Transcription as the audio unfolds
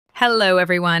Hello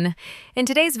everyone! In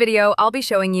today's video, I'll be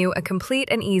showing you a complete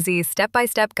and easy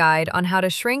step-by-step guide on how to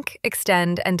shrink,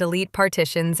 extend, and delete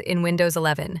partitions in Windows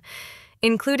 11,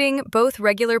 including both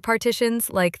regular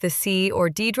partitions like the C or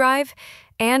D drive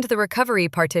and the recovery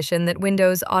partition that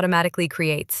Windows automatically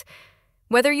creates.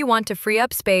 Whether you want to free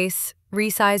up space,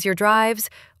 resize your drives,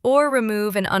 or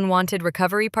remove an unwanted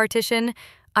recovery partition,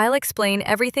 I'll explain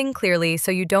everything clearly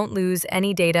so you don't lose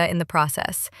any data in the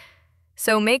process.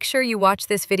 So make sure you watch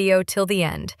this video till the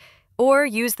end, or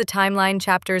use the timeline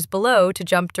chapters below to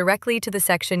jump directly to the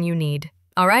section you need.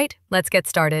 Alright, let's get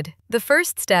started. The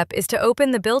first step is to open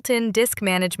the built-in Disk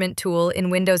Management tool in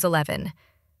Windows 11.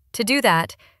 To do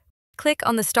that, click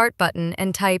on the Start button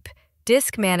and type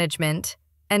Disk Management,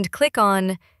 and click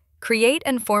on Create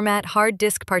and Format Hard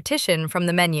Disk Partition from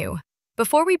the menu.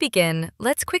 Before we begin,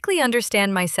 let's quickly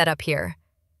understand my setup here.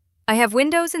 I have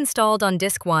Windows installed on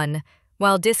Disk 1,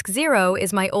 while Disk 0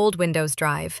 is my old Windows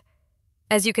drive.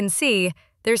 As you can see,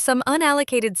 there's some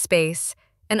unallocated space,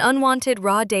 an unwanted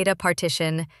raw data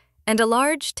partition, and a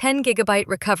large 10 GB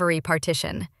recovery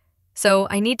partition. So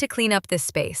I need to clean up this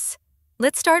space.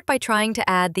 Let's start by trying to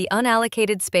add the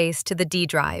unallocated space to the D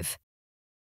drive.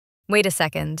 Wait a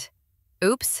second.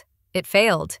 Oops, it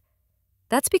failed.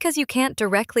 That's because you can't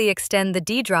directly extend the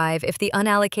D drive if the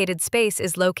unallocated space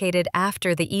is located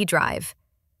after the E drive.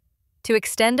 To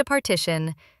extend a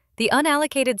partition, the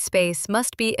unallocated space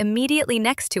must be immediately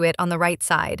next to it on the right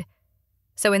side.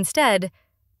 So instead,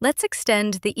 let's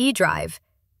extend the E drive,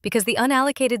 because the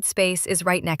unallocated space is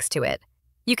right next to it.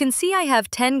 You can see I have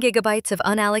 10 GB of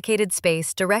unallocated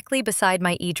space directly beside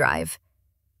my E drive.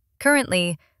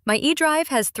 Currently, my E drive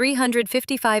has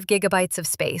 355 GB of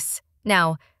space.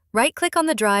 Now, right-click on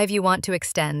the drive you want to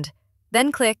extend,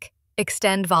 then click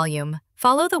Extend Volume.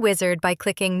 Follow the wizard by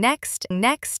clicking Next,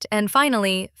 Next, and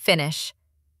finally, Finish.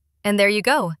 And there you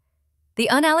go. The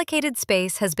unallocated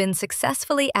space has been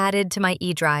successfully added to my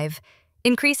E drive,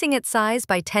 increasing its size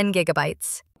by 10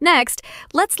 GB. Next,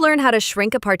 let's learn how to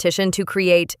shrink a partition to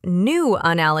create new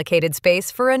unallocated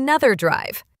space for another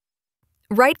drive.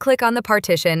 Right-click on the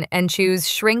partition and choose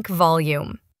Shrink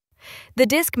Volume. The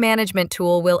Disk Management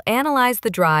tool will analyze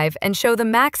the drive and show the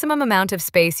maximum amount of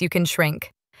space you can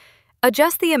shrink.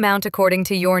 Adjust the amount according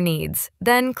to your needs,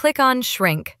 then click on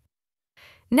Shrink.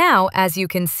 Now, as you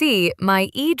can see,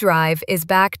 my E drive is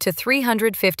back to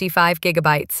 355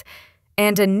 GB,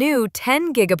 and a new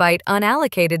 10 GB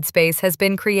unallocated space has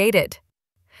been created.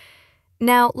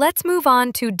 Now, let's move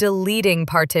on to deleting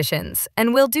partitions,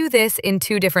 and we'll do this in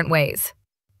two different ways.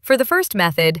 For the first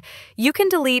method, you can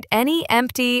delete any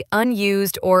empty,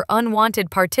 unused, or unwanted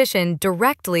partition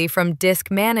directly from Disk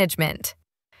Management.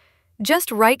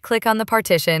 Just right-click on the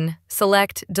partition,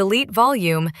 select Delete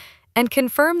Volume, and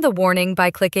confirm the warning by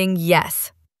clicking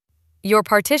Yes. Your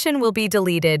partition will be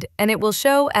deleted, and it will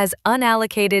show as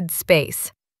unallocated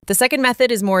space. The second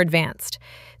method is more advanced.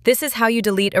 This is how you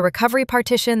delete a recovery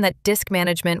partition that Disk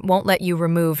Management won't let you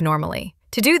remove normally.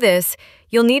 To do this,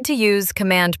 you'll need to use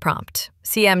Command Prompt,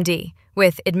 CMD,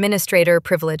 with Administrator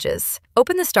Privileges.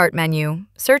 Open the Start menu,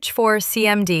 search for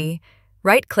CMD,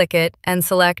 right-click it, and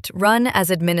select Run as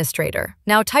Administrator.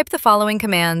 Now type the following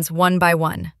commands one by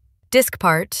one.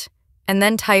 DiskPart, and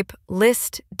then type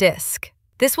List Disk.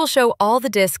 This will show all the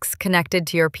disks connected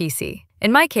to your PC.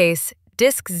 In my case,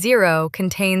 Disk 0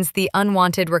 contains the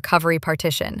unwanted recovery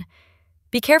partition.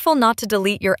 Be careful not to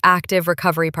delete your active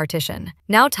recovery partition.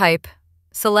 Now type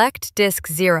Select Disk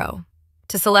 0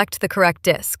 to select the correct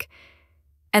disk,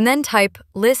 and then type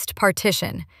List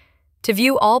Partition to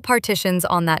view all partitions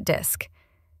on that disk.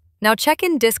 Now check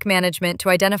in Disk Management to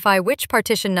identify which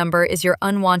partition number is your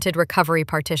unwanted recovery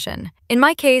partition. In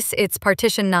my case, it's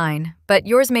partition 9, but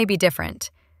yours may be different.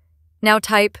 Now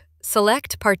type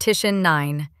Select Partition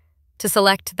 9 to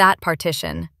select that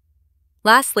partition.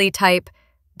 Lastly, type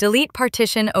Delete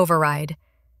Partition Override.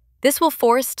 This will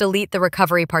force delete the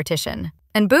recovery partition.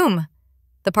 And boom!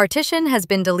 The partition has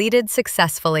been deleted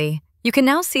successfully. You can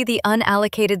now see the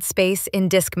unallocated space in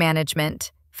Disk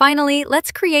Management. Finally,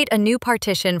 let's create a new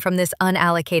partition from this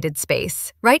unallocated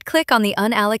space. Right-click on the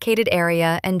unallocated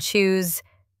area and choose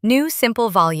New Simple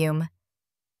Volume.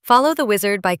 Follow the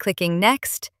wizard by clicking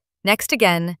Next, Next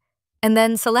again, and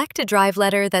then select a drive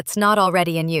letter that's not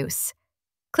already in use.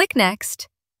 Click Next,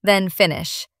 then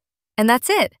Finish. And that's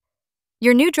it.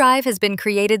 Your new drive has been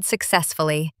created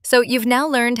successfully. So you've now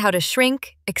learned how to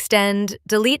shrink, extend,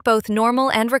 delete both normal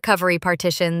and recovery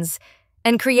partitions,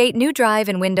 and create new drive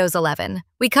in Windows 11.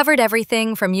 We covered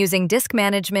everything from using Disk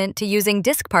Management to using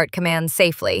DiskPart commands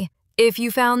safely. If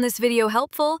you found this video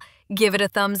helpful, give it a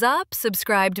thumbs up,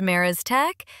 subscribe to Meerriz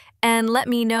Tech, and let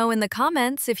me know in the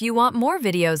comments if you want more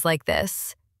videos like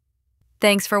this.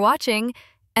 Thanks for watching,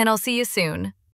 and I'll see you soon.